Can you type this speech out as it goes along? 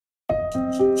Vi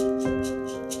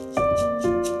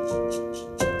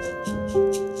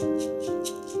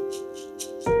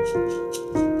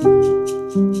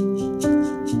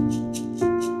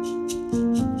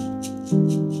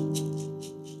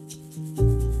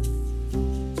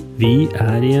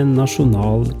er i en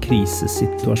nasjonal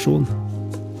krisesituasjon.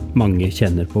 Mange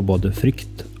kjenner på både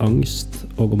frykt, angst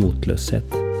og motløshet.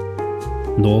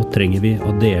 Nå trenger vi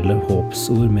å dele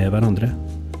håpsord med hverandre.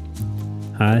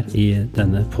 Her i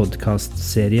denne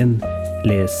podcastserien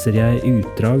leser jeg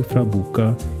utdrag fra boka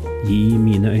 «Gi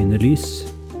mine øyne lys».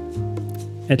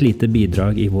 Et lite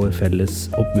bidrag i vår felles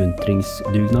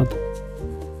oppmuntringsdugnad.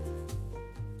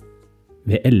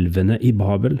 Ved elvene i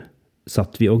Babel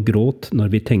satt vi og gråt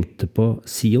når vi tenkte på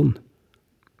Sion.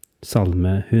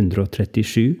 Salme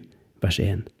 137, vers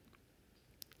 1.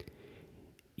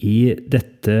 I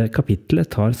dette kapitlet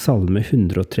tar Salme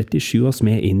 137 oss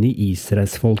med inn i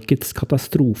Israelsfolkets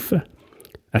katastrofe,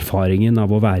 erfaringen av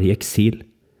å være i eksil.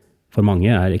 For mange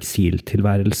er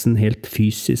eksiltilværelsen helt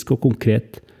fysisk og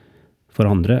konkret, for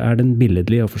andre er den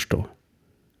billedlig å forstå.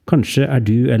 Kanskje er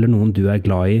du eller noen du er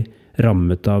glad i,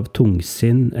 rammet av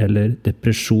tungsinn eller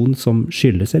depresjon som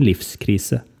skyldes en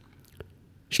livskrise.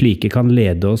 Slike kan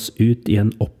lede oss ut i en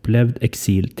opplevd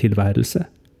eksiltilværelse.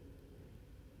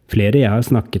 Flere jeg har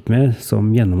snakket med som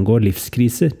gjennomgår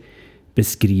livskriser,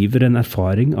 beskriver en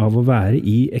erfaring av å være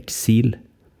i eksil.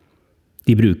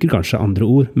 De bruker kanskje andre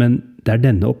ord, men det er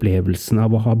denne opplevelsen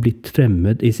av å ha blitt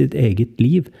fremmed i sitt eget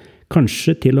liv,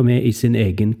 kanskje til og med i sin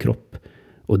egen kropp,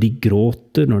 og de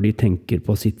gråter når de tenker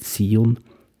på sitt Sion,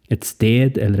 et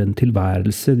sted eller en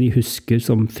tilværelse de husker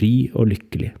som fri og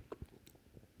lykkelig.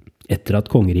 Etter at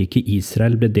kongeriket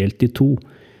Israel ble delt i to,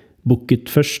 bukket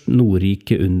først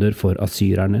Nordriket under for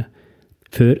assyrerne,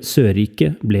 før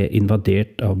Sørriket ble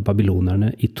invadert av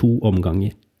babylonerne i 2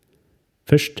 omganger.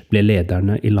 Først ble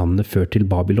lederne i landet ført til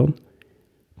Babylon.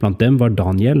 Blant dem var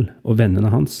Daniel og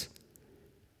vennene hans.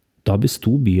 Da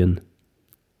bestod byen.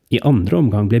 I andre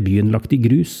omgang ble byen lagt i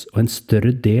grus, og en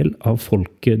større del av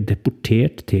folket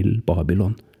deportert til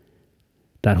Babylon.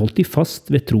 Der holdt de fast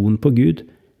ved troen på Gud.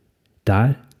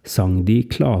 Der sang de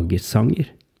klagesanger.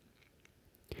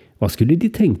 Hva skulle de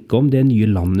tenke om det nye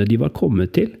landet de var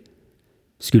kommet til?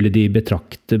 Skulle de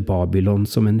betrakte Babylon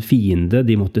som en fiende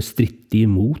de måtte stritte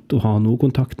imot og ha noe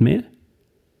kontakt med?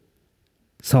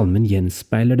 Salmen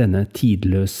gjenspeiler denne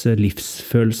tidløse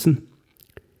livsfølelsen.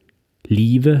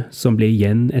 Livet som ble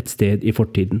igjen et sted i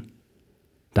fortiden.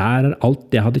 Der er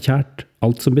alt jeg hadde kjært,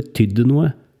 alt som betydde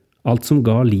noe, alt som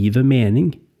ga livet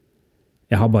mening.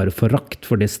 Jeg har bare forakt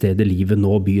for det stedet livet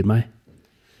nå byr meg.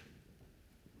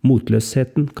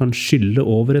 Motløsheten kan skylle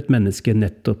over et menneske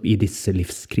nettopp i disse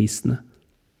livskrisene.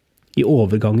 I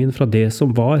overgangen fra det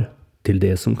som var, til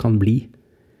det som kan bli.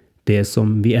 Det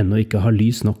som vi ennå ikke har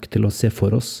lys nok til å se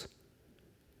for oss.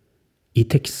 I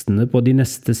tekstene på de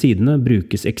neste sidene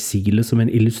brukes eksilet som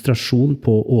en illustrasjon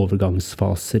på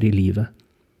overgangsfaser i livet.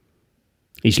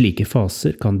 I slike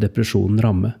faser kan depresjonen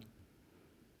ramme.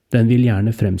 Den vil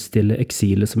gjerne fremstille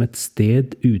eksilet som et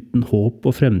sted uten håp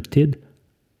og fremtid.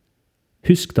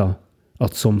 Husk da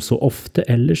at som så ofte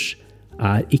ellers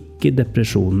er ikke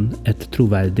depresjonen et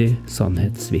troverdig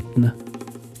sannhetsvitne.